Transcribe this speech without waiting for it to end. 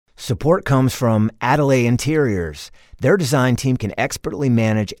Support comes from Adelaide Interiors. Their design team can expertly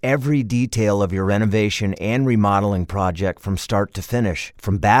manage every detail of your renovation and remodeling project from start to finish.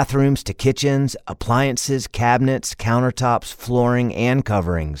 From bathrooms to kitchens, appliances, cabinets, countertops, flooring, and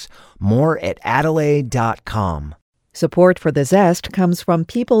coverings. More at Adelaide.com. Support for The Zest comes from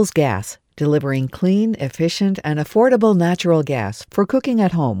Peoples Gas, delivering clean, efficient, and affordable natural gas for cooking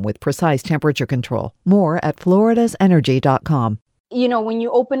at home with precise temperature control. More at floridasenergy.com. You know, when you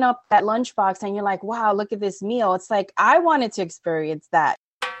open up that lunchbox and you're like, wow, look at this meal. It's like, I wanted to experience that.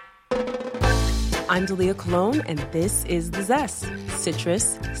 I'm Dalia Colon, and this is The Zest.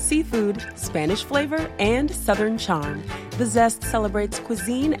 Citrus, seafood, Spanish flavor, and Southern charm. The Zest celebrates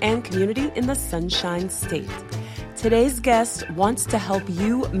cuisine and community in the Sunshine State. Today's guest wants to help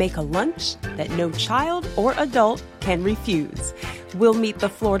you make a lunch that no child or adult can refuse. We'll meet the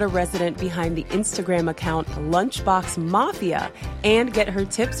Florida resident behind the Instagram account Lunchboxmafia and get her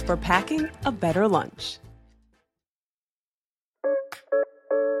tips for packing a better lunch.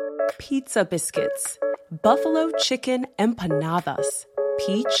 Pizza biscuits, buffalo chicken empanadas,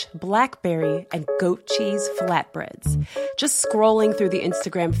 peach, blackberry, and goat cheese flatbreads. Just scrolling through the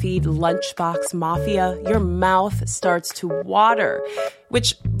Instagram feed Lunchbox Mafia, your mouth starts to water,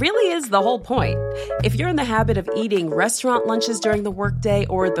 which really is the whole point. If you're in the habit of eating restaurant lunches during the workday,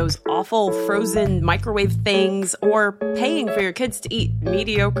 or those awful frozen microwave things, or paying for your kids to eat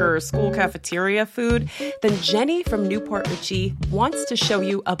mediocre school cafeteria food, then Jenny from Newport Richey wants to show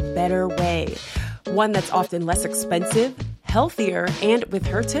you a better way. One that's often less expensive, healthier, and with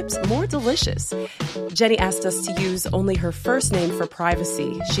her tips, more delicious. Jenny asked us to use only her first name for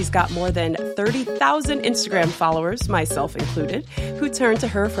privacy. She's got more than 30,000 Instagram followers, myself included, who turn to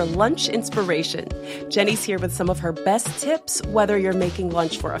her for lunch inspiration. Jenny's here with some of her best tips, whether you're making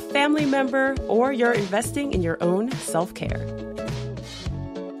lunch for a family member or you're investing in your own self-care.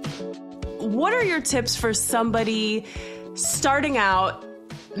 What are your tips for somebody starting out?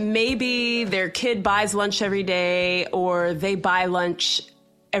 Maybe their kid buys lunch every day, or they buy lunch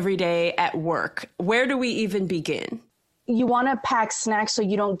every day at work. Where do we even begin? You want to pack snacks so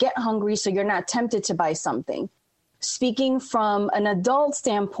you don't get hungry, so you're not tempted to buy something. Speaking from an adult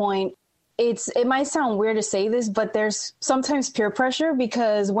standpoint, it might sound weird to say this, but there's sometimes peer pressure,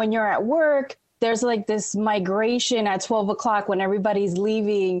 because when you're at work, there's like this migration at 12 o'clock when everybody's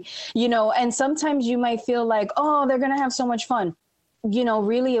leaving, you know, and sometimes you might feel like, oh, they're going to have so much fun. You know,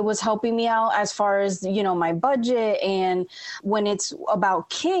 really, it was helping me out as far as, you know, my budget. And when it's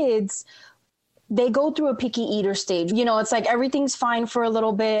about kids, they go through a picky eater stage. You know, it's like everything's fine for a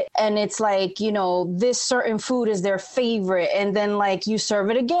little bit. And it's like, you know, this certain food is their favorite. And then like you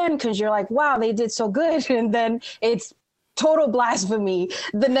serve it again because you're like, wow, they did so good. And then it's total blasphemy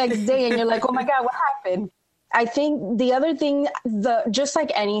the next day. And you're like, oh, my God, what happened? I think the other thing, just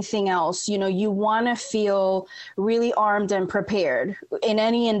like anything else, you know, you want to feel really armed and prepared in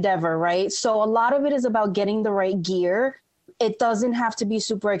any endeavor, right? So a lot of it is about getting the right gear. It doesn't have to be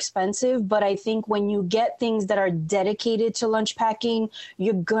super expensive, but I think when you get things that are dedicated to lunch packing,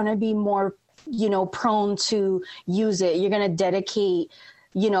 you're going to be more, you know, prone to use it. You're going to dedicate,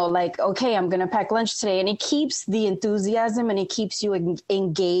 you know, like, okay, I'm going to pack lunch today. And it keeps the enthusiasm and it keeps you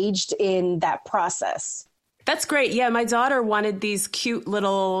engaged in that process. That's great. Yeah, my daughter wanted these cute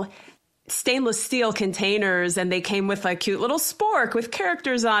little stainless steel containers, and they came with a cute little spork with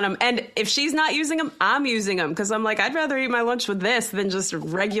characters on them. And if she's not using them, I'm using them, because I'm like, I'd rather eat my lunch with this than just a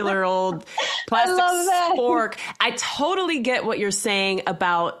regular old plastic spork. I totally get what you're saying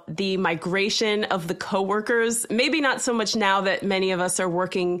about the migration of the coworkers. Maybe not so much now that many of us are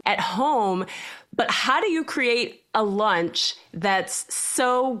working at home, but how do you create a lunch that's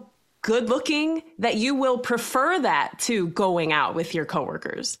so good looking that you will prefer that to going out with your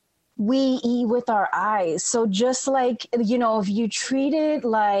coworkers? We eat with our eyes. So just like, you know, if you treat it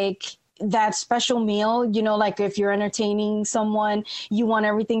like that special meal, you know, like if you're entertaining someone, you want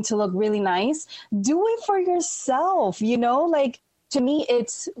everything to look really nice, do it for yourself, you know, like, to me,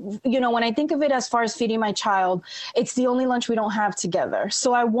 it's, you know, when I think of it as far as feeding my child, it's the only lunch we don't have together.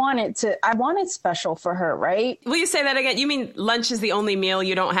 So I want it special for her, right? Will you say that again? You mean lunch is the only meal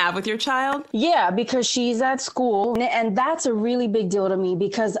you don't have with your child? Yeah, because she's at school. And that's a really big deal to me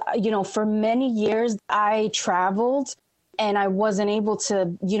because, you know, for many years I traveled and I wasn't able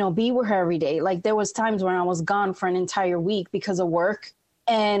to, you know, be with her every day. Like there was times when I was gone for an entire week because of work.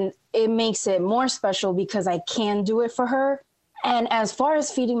 And it makes it more special because I can do it for her. And as far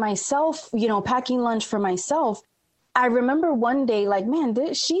as feeding myself, you know, packing lunch for myself, I remember one day like, man,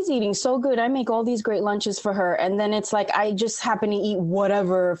 she's eating so good. I make all these great lunches for her. And then it's like, I just happen to eat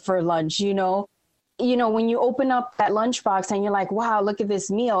whatever for lunch, you know. when you open up that lunchbox and you're like, wow, look at this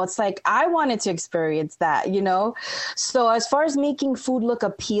meal. It's like, I wanted to experience that, So as far as making food look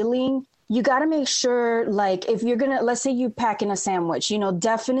appealing, you got to make sure, like, if you're going to, let's say you pack in a sandwich,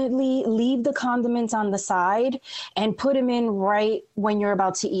 definitely leave the condiments on the side and put them in right when you're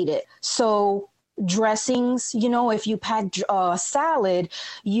about to eat it. So dressings, if you pack a salad,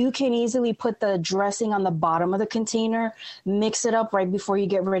 you can easily put the dressing on the bottom of the container, mix it up right before you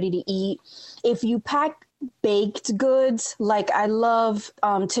get ready to eat. If you pack baked goods, like I love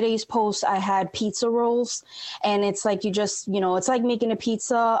today's post, I had pizza rolls, and it's like you just, it's like making a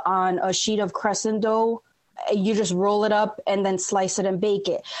pizza on a sheet of crescent dough. You just roll it up and then slice it and bake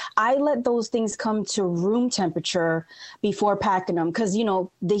it. I let those things come to room temperature before packing them because,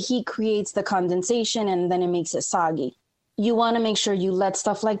 the heat creates the condensation and then it makes it soggy. You want to make sure you let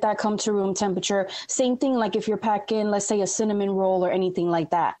stuff like that come to room temperature. Same thing, like if you're packing, let's say, a cinnamon roll or anything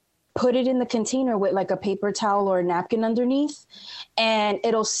like that. Put it in the container with like a paper towel or a napkin underneath, and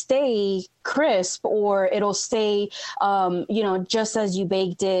it'll stay crisp, or it'll stay, just as you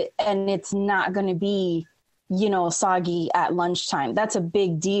baked it, and it's not going to be, soggy at lunchtime. That's a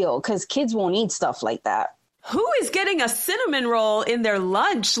big deal because kids won't eat stuff like that. Who is getting a cinnamon roll in their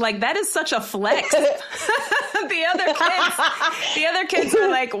lunch? Like, that is such a flex. The other kids are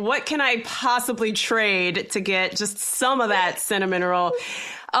like, what can I possibly trade to get just some of that cinnamon roll?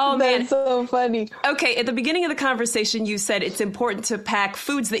 Oh, man. That's so funny. Okay. At the beginning of the conversation, you said it's important to pack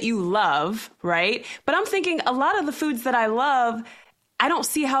foods that you love, right? But I'm thinking a lot of the foods that I love, I don't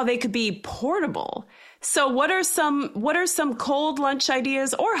see how they could be portable. So what are some cold lunch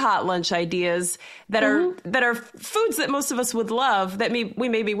ideas or hot lunch ideas that are foods that most of us would love that we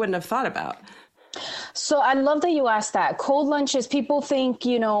maybe wouldn't have thought about? So I love that you asked that. Cold lunches, people think,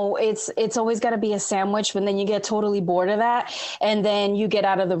 it's always got to be a sandwich, but then you get totally bored of that and then you get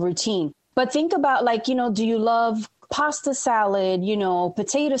out of the routine. But think about, like, do you love pasta salad,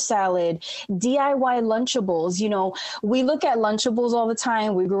 potato salad, DIY Lunchables? We look at Lunchables all the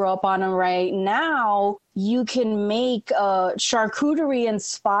time. We grew up on them, right? Now you can make charcuterie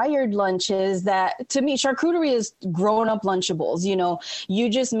inspired lunches that, to me, charcuterie is grown up Lunchables. You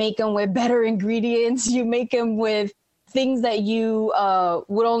just make them with better ingredients. You make them with things that you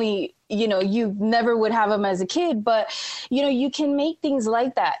would only, you never would have them as a kid, but, you can make things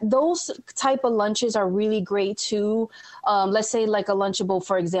like that. Those type of lunches are really great too. Let's say like a Lunchable,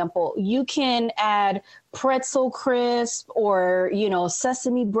 for example, you can add pretzel crisp or,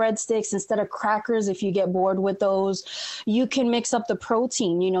 sesame breadsticks instead of crackers if you get bored with those. You can mix up the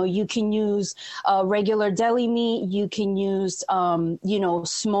protein. You can use regular deli meat. You can use,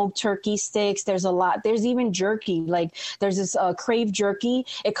 smoked turkey sticks. There's a lot. There's even jerky. Like there's this Crave jerky.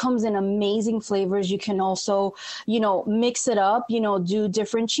 It comes in amazing flavors. You can also, mix it up, do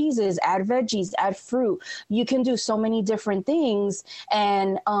different cheeses, add veggies, add fruit. You can do so many different things.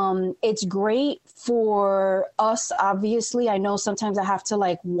 And it's great for us, obviously. I know sometimes I have to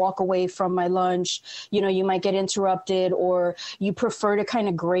like walk away from my lunch. You might get interrupted, or you prefer to kind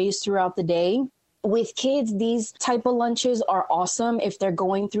of graze throughout the day. With kids, these type of lunches are awesome if they're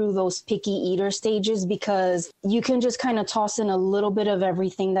going through those picky eater stages, because you can just kind of toss in a little bit of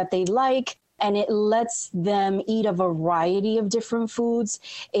everything that they like. And it lets them eat a variety of different foods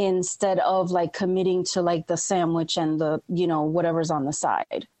instead of like committing to like the sandwich and the, whatever's on the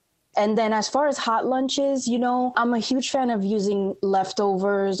side. And then as far as hot lunches, I'm a huge fan of using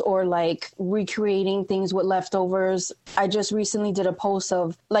leftovers or like recreating things with leftovers. I just recently did a post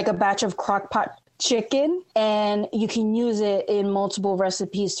of like a batch of crock pot chicken, and you can use it in multiple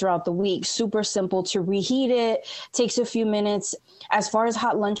recipes throughout the week. Super simple to reheat it. Takes a few minutes. As far as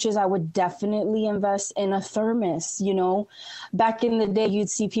hot lunches, I would definitely invest in a thermos. Back in the day, you'd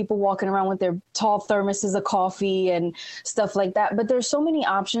see people walking around with their tall thermoses of coffee and stuff like that. But there's so many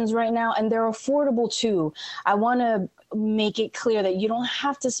options right now, and they're affordable too. I want to make it clear that you don't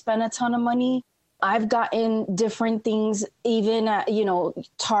have to spend a ton of money. I've gotten different things, even at,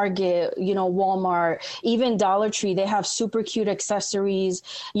 Target, Walmart, even Dollar Tree. They have super cute accessories,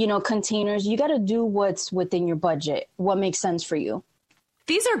 containers. You got to do what's within your budget, what makes sense for you.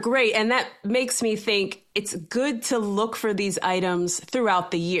 These are great. And that makes me think it's good to look for these items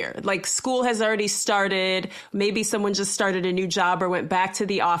throughout the year. Like school has already started. Maybe someone just started a new job or went back to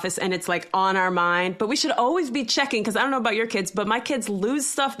the office and it's like on our mind. But we should always be checking, because I don't know about your kids, but my kids lose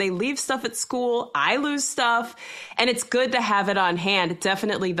stuff. They leave stuff at school. I lose stuff. And it's good to have it on hand.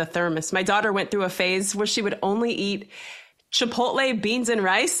 Definitely the thermos. My daughter went through a phase where she would only eat Chipotle beans and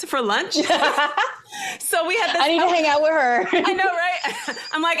rice for lunch. So we had this. I need to hang out with her. I know, right?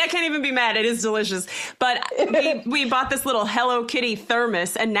 I'm like, I can't even be mad. It is delicious. But we bought this little Hello Kitty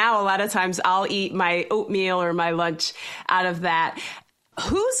thermos, and now a lot of times I'll eat my oatmeal or my lunch out of that.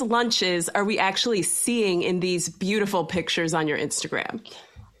 Whose lunches are we actually seeing in these beautiful pictures on your Instagram?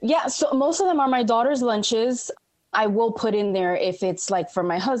 Yeah, so most of them are my daughter's lunches. I will put in there if it's like for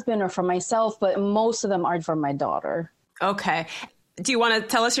my husband or for myself, but most of them are for my daughter. Okay. Do you want to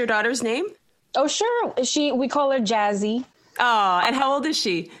tell us your daughter's name? Oh, sure. We call her Jazzy. Oh, and how old is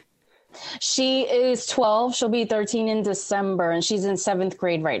she? She is 12. She'll be 13 in December, and she's in 7th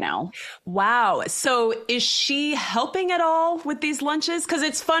grade right now. Wow. So is she helping at all with these lunches? Because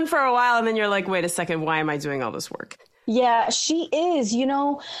it's fun for a while, and then you're like, wait a second, why am I doing all this work? Yeah, she is.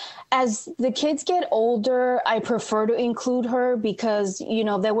 As the kids get older, I prefer to include her because,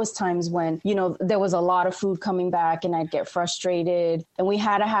 there was times when, there was a lot of food coming back and I'd get frustrated. And we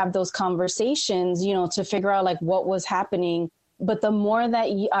had to have those conversations, to figure out like what was happening. But the more that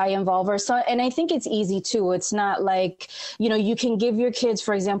I involve her, and I think it's easy too. It's not like, you can give your kids,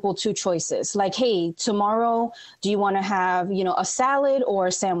 for example, 2 choices. Like, hey, tomorrow, do you want to have, a salad or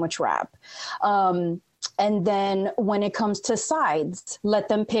a sandwich wrap? And then when it comes to sides, let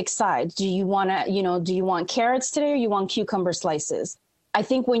them pick sides. Do you want carrots today or you want cucumber slices? I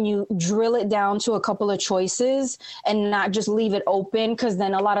think when you drill it down to a couple of choices and not just leave it open, because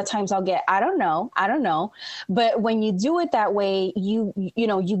then a lot of times I'll get, I don't know. But when you do it that way, you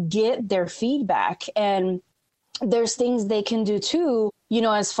get their feedback, and there's things they can do too,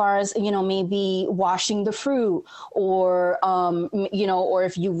 as far as, maybe washing the fruit or, or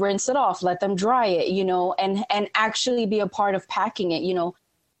if you rinse it off, let them dry it, and actually be a part of packing it.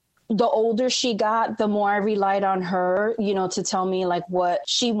 The older she got, the more I relied on her, to tell me like what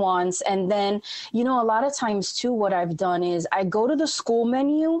she wants. And then, a lot of times too, what I've done is I go to the school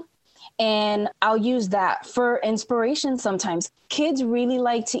menu and I'll use that for inspiration sometimes. Kids really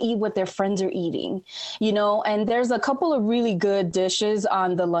like to eat what their friends are eating, and there's a couple of really good dishes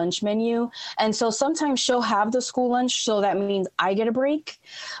on the lunch menu. And so sometimes she'll have the school lunch, so that means I get a break.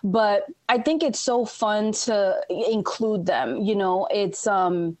 But I think it's so fun to include them,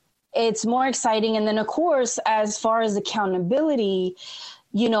 it's more exciting. And then, of course, as far as accountability,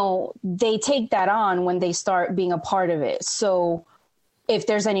 they take that on when they start being a part of it. So if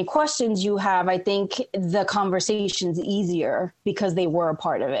there's any questions you have, I think the conversation's easier because they were a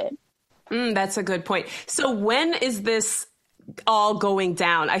part of it. That's a good point. So when is this all going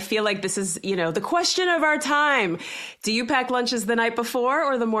down? I feel like this is, the question of our time. Do you pack lunches the night before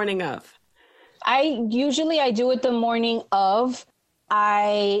or the morning of? I do it the morning of.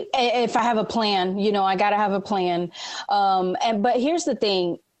 If I have a plan, I got to have a plan. But here's the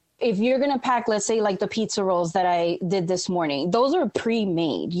thing. If you're going to pack, let's say like the pizza rolls that I did this morning, those are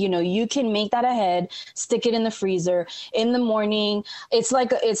pre-made. You can make that ahead, stick it in the freezer. In the morning, it's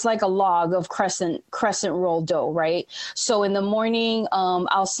like a log of crescent roll dough, right? So in the morning,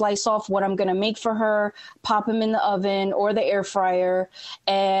 I'll slice off what I'm going to make for her, pop them in the oven or the air fryer,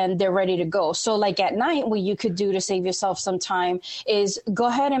 and they're ready to go. So like at night, what you could do to save yourself some time is go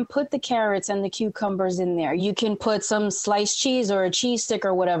ahead and put the carrots and the cucumbers in there. You can put some sliced cheese or a cheese stick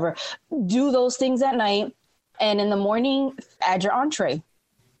or whatever. Do those things at night, and in the morning, add your entree.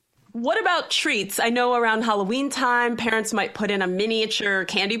 What about treats? I know around Halloween time, parents might put in a miniature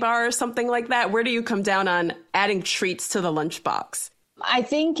candy bar or something like that. Where do you come down on adding treats to the lunchbox? I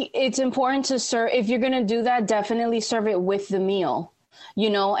think it's important to serve. If you're going to do that, definitely serve it with the meal.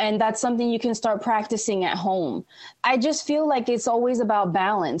 And that's something you can start practicing at home. I just feel like it's always about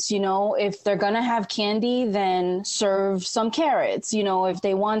balance. If they're going to have candy, then serve some carrots. If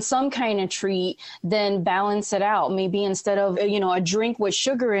they want some kind of treat, then balance it out. Maybe instead of, a drink with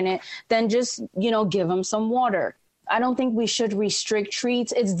sugar in it, then just, give them some water. I don't think we should restrict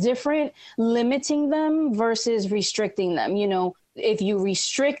treats. It's different limiting them versus restricting them. If you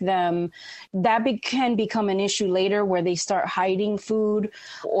restrict them, that can become an issue later where they start hiding food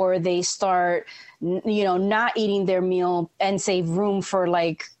or they start, not eating their meal and save room for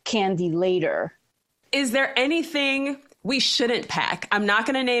like candy later. Is there anything we shouldn't pack? I'm not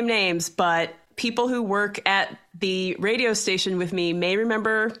going to name names, but people who work at the radio station with me may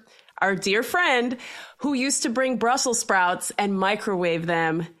remember our dear friend who used to bring Brussels sprouts and microwave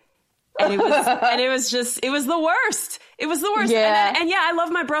them. And it was the worst. It was the worst. Yeah. And I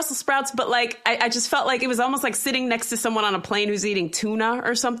love my Brussels sprouts, but like, I just felt like it was almost like sitting next to someone on a plane who's eating tuna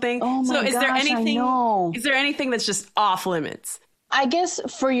or something. Oh my is there anything that's just off limits? I guess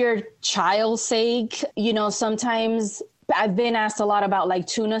for your child's sake, sometimes I've been asked a lot about like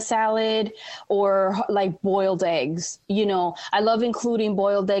tuna salad or like boiled eggs. I love including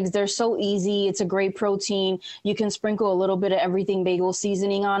boiled eggs. They're so easy. It's a great protein. You can sprinkle a little bit of everything bagel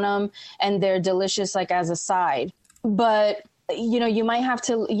seasoning on them, and they're delicious like as a side. But you might have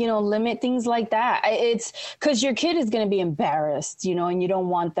to, limit things like that. It's because your kid is going to be embarrassed, and you don't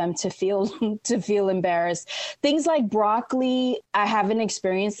want them to feel embarrassed. Things like broccoli, I haven't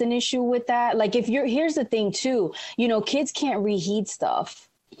experienced an issue with that. Like here's the thing too, kids can't reheat stuff.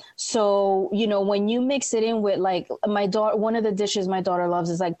 So, when you mix it in with like one of the dishes my daughter loves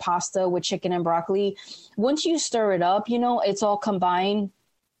is like pasta with chicken and broccoli. Once you stir it up, it's all combined.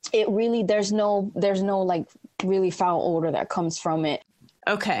 It really, there's no like really foul odor that comes from it.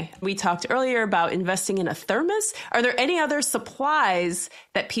 Okay. We talked earlier about investing in a thermos. Are there any other supplies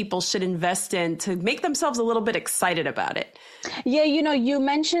that people should invest in to make themselves a little bit excited about it? Yeah, you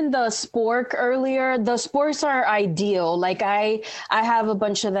mentioned the spork earlier. The sporks are ideal. Like I have a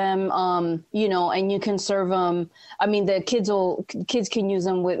bunch of them, and you can serve them. I mean, the kids can use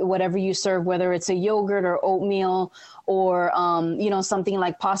them with whatever you serve, whether it's a yogurt or oatmeal or, something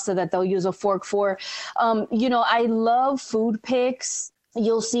like pasta that they'll use a fork for. I love food picks.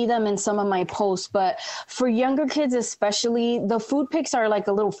 You'll see them in some of my posts, but for younger kids especially, the food picks are like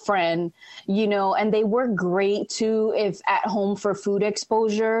a little friend, and they work great too if at home for food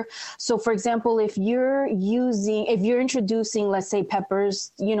exposure. So for example, if you're introducing, let's say,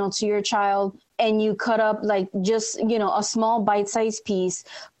 peppers, to your child, and you cut up like just, a small bite-sized piece,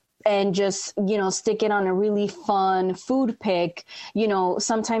 and just, stick it on a really fun food pick.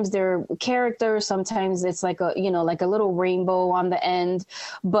 Sometimes they're characters, sometimes it's like a little rainbow on the end,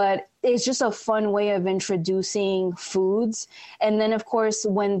 but it's just a fun way of introducing foods. And then of course,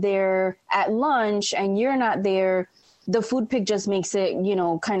 when they're at lunch and you're not there, the food pick just makes it,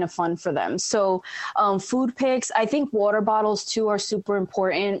 kind of fun for them. So food picks, I think water bottles too are super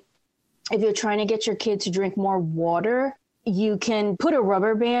important. If you're trying to get your kid to drink more water, you can put a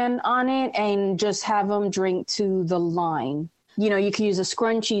rubber band on it and just have them drink to the line. You can use a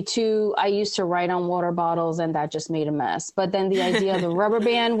scrunchie too. I used to write on water bottles and that just made a mess. But then the idea of the rubber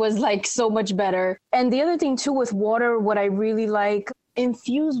band was like so much better. And the other thing too with water, what I really like,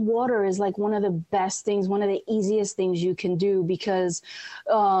 infused water is like one of the best things, one of the easiest things you can do because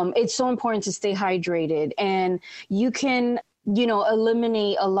it's so important to stay hydrated. And you can,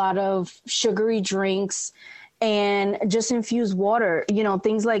 eliminate a lot of sugary drinks and just infuse water,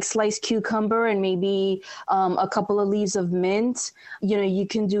 things like sliced cucumber and maybe a couple of leaves of mint. You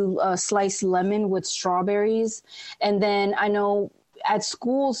can do sliced lemon with strawberries. And then I know at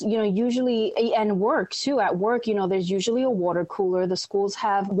schools, usually, and work too, at work, there's usually a water cooler. The schools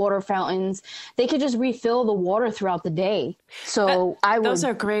have water fountains. They could just refill the water throughout the day. So those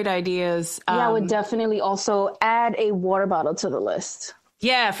are great ideas. I would definitely also add a water bottle to the list.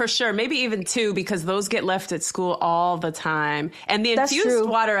 Yeah, for sure. Maybe even two, because those get left at school all the time. And the infused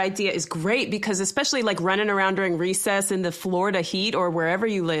water idea is great because especially like running around during recess in the Florida heat or wherever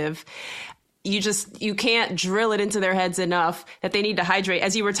you live, you can't drill it into their heads enough that they need to hydrate.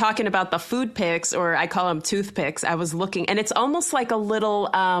 As you were talking about the food picks, or I call them toothpicks, I was looking, and it's almost like a little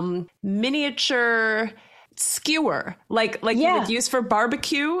miniature skewer, like you would use for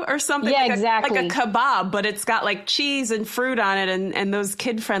barbecue or something. Yeah, like exactly. Like a kebab, but it's got like cheese and fruit on it and those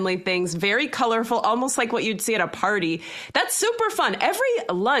kid-friendly things. Very colorful, almost like what you'd see at a party. That's super fun. Every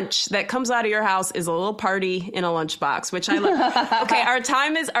lunch that comes out of your house is a little party in a lunchbox, which I love. Okay, our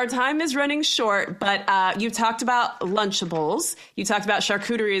time is running short, but you talked about Lunchables. You talked about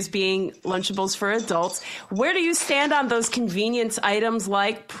charcuterie as being Lunchables for adults. Where do you stand on those convenience items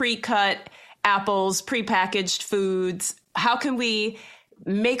like pre-cut apples, prepackaged foods? How can we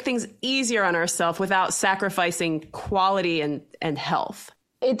make things easier on ourselves without sacrificing quality and health?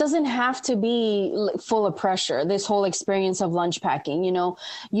 It doesn't have to be full of pressure, this whole experience of lunch packing.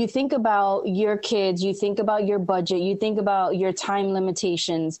 You think about your kids, you think about your budget, you think about your time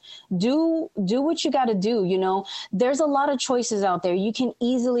limitations. Do what you got to do. There's a lot of choices out there. You can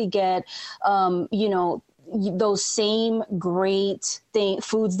easily get, those same great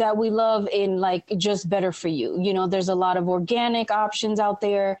foods that we love in like just better for you. There's a lot of organic options out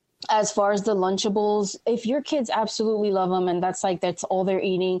there. As far as the Lunchables, if your kids absolutely love them and that's all they're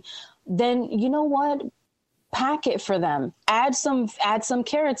eating, then you know what? Pack it for them. Add some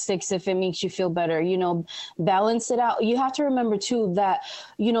carrot sticks if it makes you feel better, balance it out. You have to remember too that,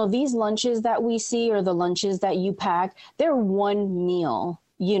 these lunches that we see or the lunches that you pack, they're one meal,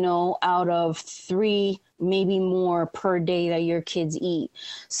 out of 3, maybe more per day that your kids eat.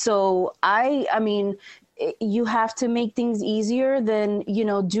 So I mean, you have to make things easier than,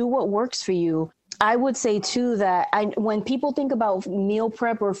 do what works for you. I would say too that when people think about meal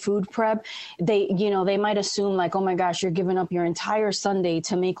prep or food prep, they might assume like, oh my gosh, you're giving up your entire Sunday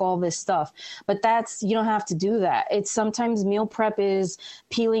to make all this stuff. But you don't have to do that. It's sometimes meal prep is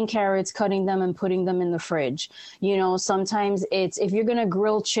peeling carrots, cutting them and putting them in the fridge. Sometimes it's if you're going to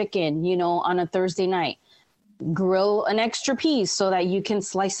grill chicken, on a Thursday night, grill an extra piece so that you can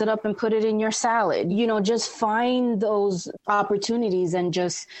slice it up and put it in your salad. Just find those opportunities and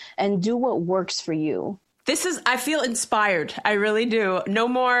do what works for you. I feel inspired. I really do. No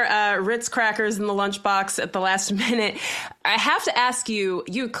more Ritz crackers in the lunchbox at the last minute. I have to ask you,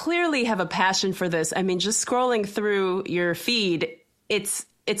 you clearly have a passion for this. I mean, just scrolling through your feed,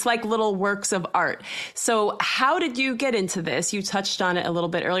 it's like little works of art. So how did you get into this? You touched on it a little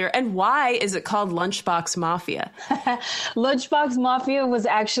bit earlier. And why is it called Lunchbox Mafia? Lunchbox Mafia was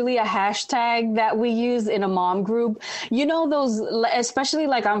actually a hashtag that we use in a mom group. Those, especially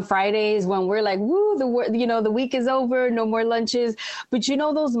like on Fridays when we're like, woo, the week is over, no more lunches. But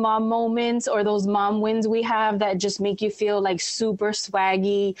those mom moments or those mom wins we have that just make you feel like super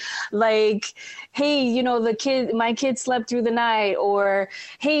swaggy. Like, hey, my kid slept through the night, or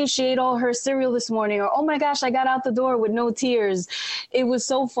hey, she ate all her cereal this morning, or oh my gosh, I got out the door with no tears. It was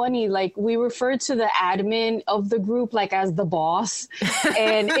so funny. Like, we referred to the admin of the group like as the boss.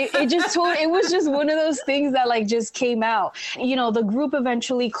 And it was just one of those things that like just came out. The group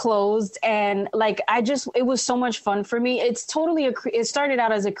eventually closed, and like it was so much fun for me. It's totally it started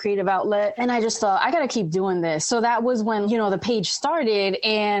out as a creative outlet, and I just thought I gotta keep doing this. So that was when the page started,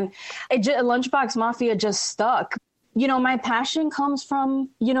 and Lunchbox Mafia just stuck. My passion comes from,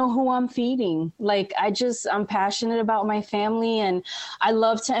 who I'm feeding. Like, I'm passionate about my family, and I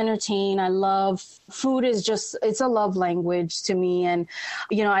love to entertain. Food is it's a love language to me. And,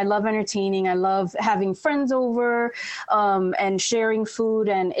 I love entertaining. I love having friends over, and sharing food.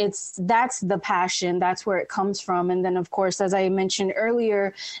 And that's the passion. That's where it comes from. And then, of course, as I mentioned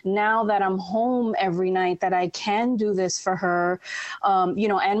earlier, now that I'm home every night, that I can do this for her,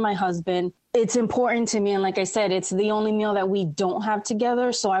 and my husband, it's important to me. And like I said, it's the only meal that we don't have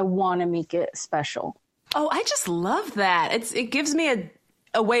together. So I want to make it special. Oh, I just love that. It gives me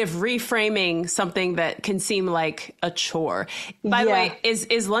a way of reframing something that can seem like a chore. By the way, is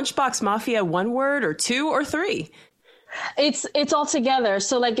Lunchbox Mafia one word or two or three? It's all together.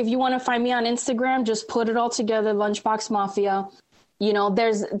 So like, if you want to find me on Instagram, just put it all together, Lunchbox Mafia.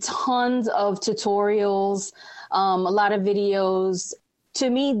 There's tons of tutorials, a lot of videos. To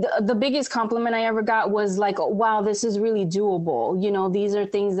me, the biggest compliment I ever got was like, wow, this is really doable. These are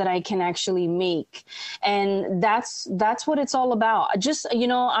things that I can actually make. And that's what it's all about. Just,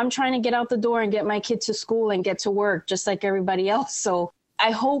 I'm trying to get out the door and get my kid to school and get to work just like everybody else. So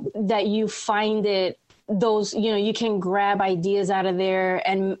I hope that you find it, you can grab ideas out of there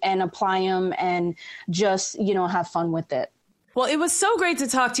and apply them and just, have fun with it. Well, it was so great to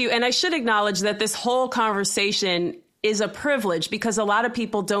talk to you. And I should acknowledge that this whole conversation is a privilege because a lot of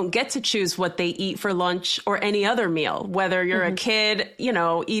people don't get to choose what they eat for lunch or any other meal, whether you're a kid,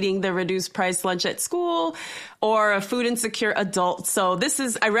 eating the reduced price lunch at school or a food insecure adult. So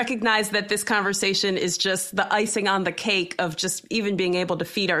I recognize that this conversation is just the icing on the cake of just even being able to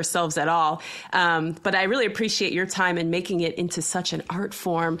feed ourselves at all. But I really appreciate your time in making it into such an art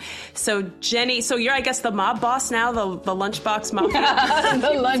form. So Jenny, you're, I guess, the mob boss now, the Lunchbox Mafia.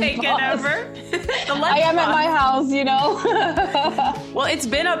 The lunch taking boss. Over. I am at my house, Well, it's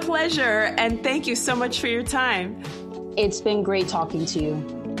been a pleasure, and thank you so much for your time. It's been great talking to you.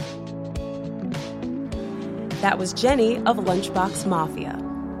 That was Jenny of Lunchbox Mafia.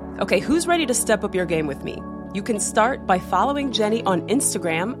 Okay, who's ready to step up your game with me? You can start by following Jenny on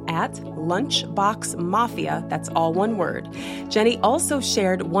Instagram at Lunchboxmafia. That's all one word. Jenny also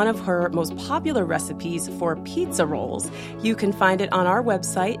shared one of her most popular recipes for pizza rolls. You can find it on our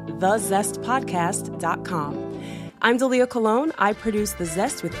website, thezestpodcast.com. I'm Dalia Colon. I produce The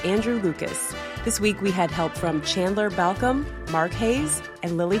Zest with Andrew Lucas. This week we had help from Chandler Balcom, Mark Hayes,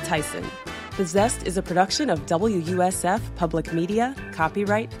 and Lily Tyson. The Zest is a production of WUSF Public Media,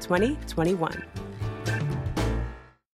 copyright 2021.